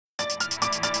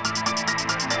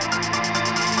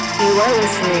You are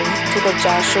listening to the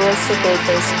Joshua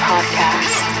Sigafus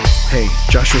podcast. Hey,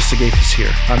 Joshua Sigafus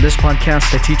here. On this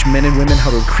podcast, I teach men and women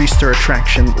how to increase their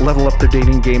attraction, level up their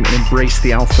dating game, and embrace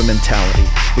the alpha mentality.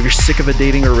 If you're sick of a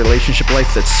dating or relationship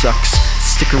life that sucks,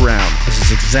 stick around. This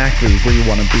is exactly where you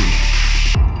want to be.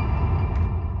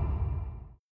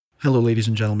 Hello, ladies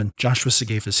and gentlemen. Joshua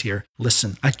Sigafus here.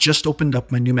 Listen, I just opened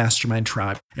up my new Mastermind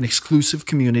Tribe, an exclusive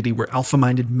community where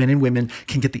alpha-minded men and women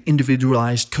can get the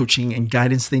individualized coaching and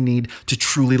guidance they need to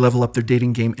truly level up their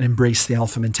dating game and embrace the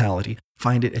alpha mentality.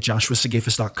 Find it at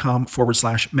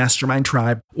joshuasigafus.com/mastermind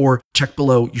tribe, or check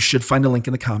below. You should find a link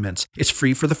in the comments. It's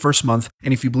free for the first month,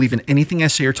 and if you believe in anything I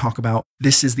say or talk about,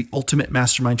 this is the ultimate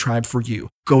Mastermind Tribe for you.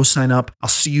 Go sign up. I'll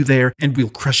see you there, and we'll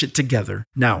crush it together.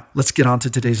 Now, let's get on to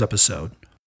today's episode.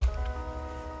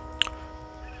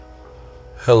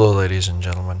 Hello, ladies and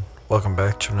gentlemen. Welcome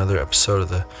back to another episode of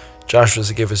the Joshua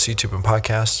Sigafus YouTube and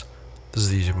podcast. This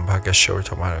is the YouTube and podcast show where we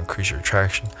talk about how to increase your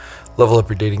attraction, level up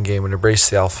your dating game, and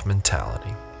embrace the alpha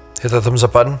mentality. Hit that thumbs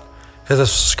up button, hit the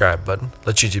subscribe button,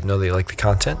 let YouTube know that you like the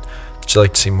content, that you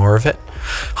like to see more of it.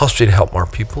 Helps me to help more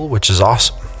people, which is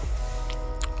awesome.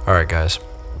 Alright, guys.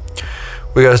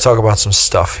 We got to talk about some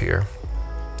stuff here.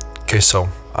 Okay, so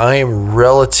I am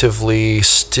relatively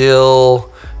still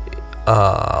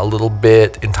a little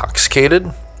bit intoxicated.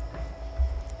 I'm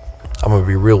going to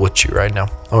be real with you right now.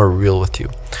 I'm going to be real with you.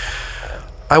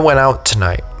 I went out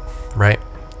tonight, right,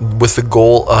 with the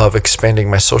goal of expanding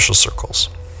my social circles.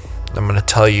 I'm going to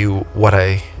tell you what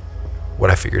I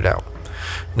figured out.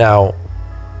 Now,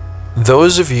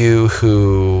 those of you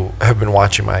who have been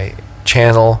watching my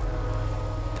channel,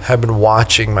 have been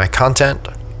watching my content,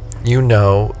 you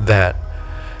know that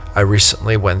I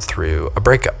recently went through a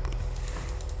breakup.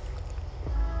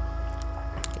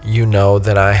 You know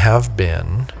that I have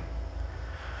been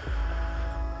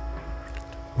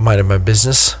minding my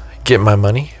business, getting my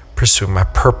money, pursuing my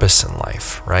purpose in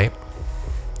life, right?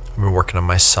 I've been working on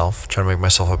myself, trying to make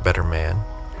myself a better man.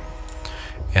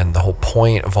 And the whole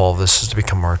point of all of this is to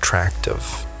become more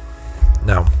attractive.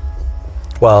 Now,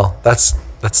 well, that's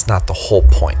not the whole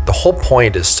point. The whole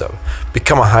point is to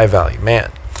become a high-value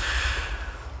man.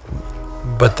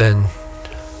 But then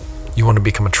you want to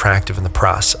become attractive in the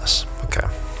process, okay?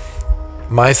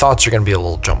 My thoughts are going to be a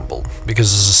little jumbled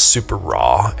because this is super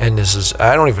raw, and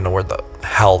I don't even know where the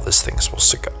hell this thing's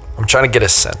supposed to go. I'm trying to get it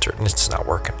centered and it's not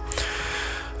working.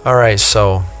 All right,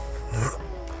 so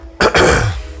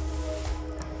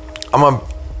I'm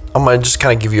gonna just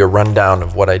kind of give you a rundown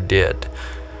of what I did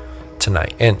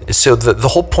tonight. And so the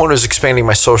whole point is expanding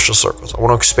my social circles. I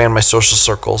want to expand my social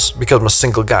circles because I'm a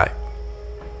single guy.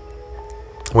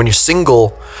 When you're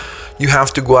single, you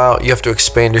have to go out, you have to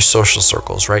expand your social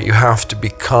circles, right? You have to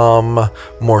become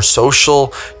more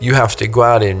social. You have to go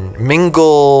out and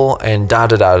mingle and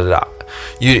da-da-da-da-da.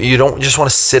 You don't just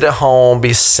want to sit at home, be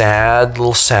a sad,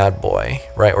 little sad boy,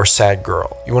 right? Or sad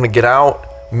girl. You want to get out,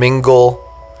 mingle,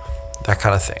 that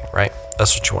kind of thing, right?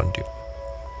 That's what you want to do.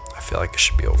 I feel like it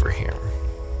should be over here.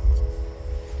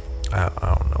 I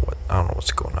don't know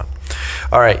what's going on.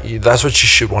 All right, that's what you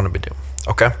should want to be doing,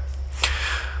 okay?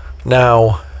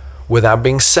 Now, with that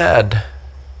being said,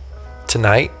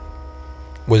 tonight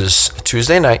was a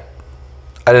Tuesday night.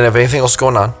 I didn't have anything else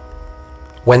going on.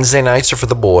 Wednesday nights are for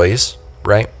the boys,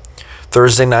 right?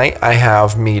 Thursday night, I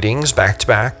have meetings back to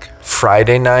back.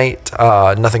 Friday night,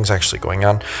 nothing's actually going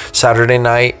on. Saturday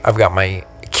night, I've got my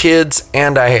kids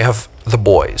and I have the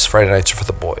boys. Friday nights are for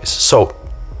the boys. So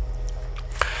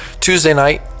Tuesday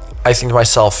night, I think to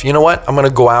myself, you know what? I'm going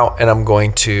to go out and I'm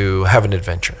going to have an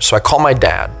adventure. So I call my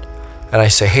dad. And I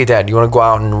say, hey, Dad, you want to go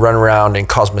out and run around and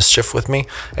cause mischief with me?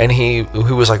 And he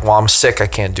was like, well, I'm sick. I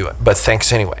can't do it. But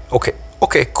thanks anyway. Okay,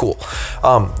 cool.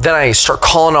 Then I start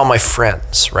calling all my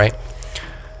friends, right?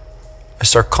 I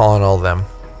start calling all of them.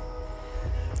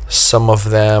 Some of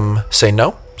them say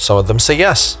no. Some of them say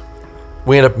yes.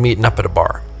 We end up meeting up at a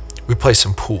bar. We play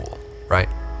some pool, right?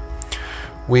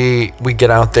 We get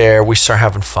out there. We start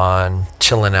having fun,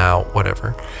 chilling out,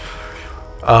 whatever.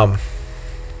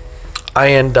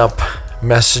 I end up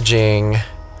messaging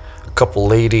a couple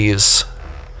ladies,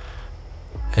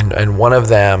 and one of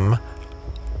them,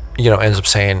 ends up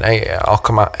saying, hey, I'll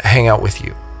come out, hang out with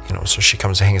you. So she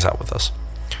comes and hangs out with us.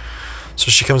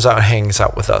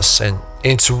 And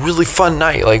it's a really fun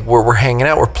night. Like we're hanging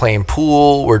out, we're playing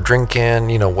pool, we're drinking,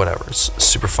 whatever. It's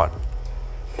super fun.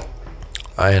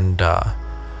 And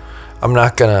I'm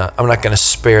not gonna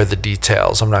spare the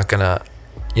details. I'm not gonna,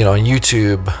 on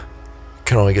YouTube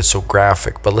can only get so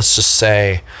graphic, but let's just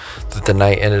say that the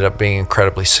night ended up being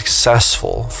incredibly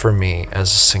successful for me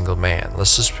as a single man.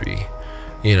 Let's just be,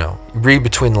 read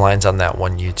between the lines on that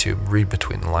one YouTube. Read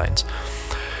between the lines.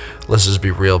 let's just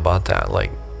be real about that.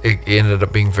 Like, it ended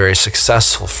up being very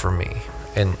successful for me.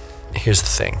 And here's the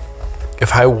thing.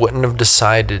 If I wouldn't have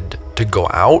decided to go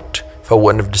out, if I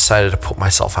wouldn't have decided to put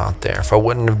myself out there, if I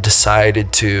wouldn't have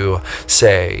decided to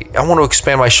say, I want to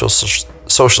expand my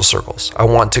social circles, I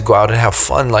want to go out and have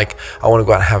fun, like I want to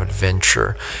go out and have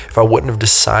adventure. If I wouldn't have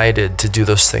decided to do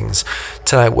those things,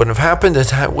 tonight wouldn't have happened. And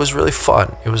tonight was really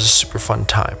fun. It was a super fun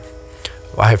time.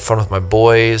 I had fun with my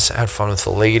boys. I had fun with a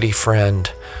lady friend.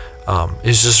 It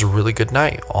was just a really good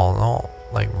night, all in all.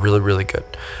 Like, really, really good.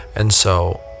 And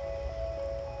so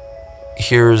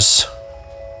here's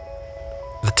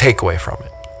the takeaway from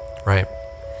it, right?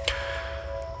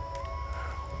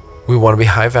 We want to be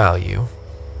high value.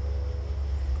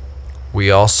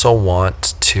 We also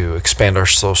want to expand our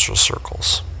social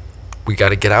circles. We got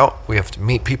to get out. We have to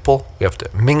meet people. We have to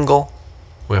mingle.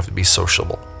 We have to be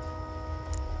sociable.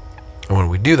 And when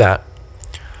we do that,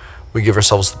 we give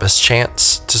ourselves the best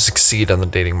chance to succeed on the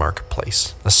dating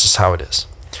marketplace. That's just how it is.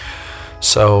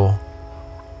 So,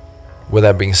 with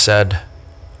that being said,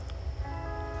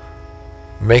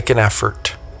 make an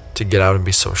effort to get out and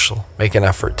be social. Make an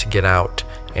effort to get out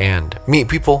and meet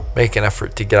people. Make an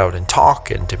effort to get out and talk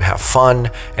and to have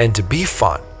fun and to be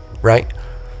fun, right?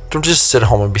 Don't just sit at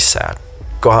home and be sad.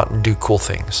 Go out and do cool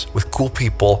things with cool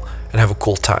people and have a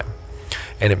cool time.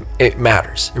 And it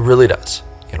matters. It really does.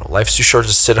 You know, life's too short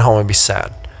to sit at home and be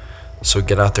sad. So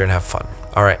get out there and have fun.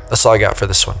 All right, that's all I got for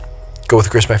this one. Go with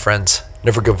grace, my friends.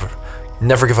 Never give up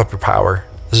your power.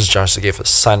 This is Josh Sigafus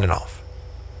signing off.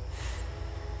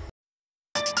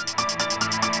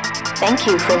 Thank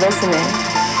you for listening.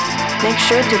 Make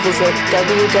sure to visit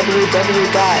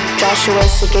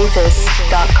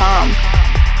www.joshuasagafus.com.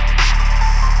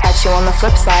 Catch you on the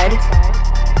flip side.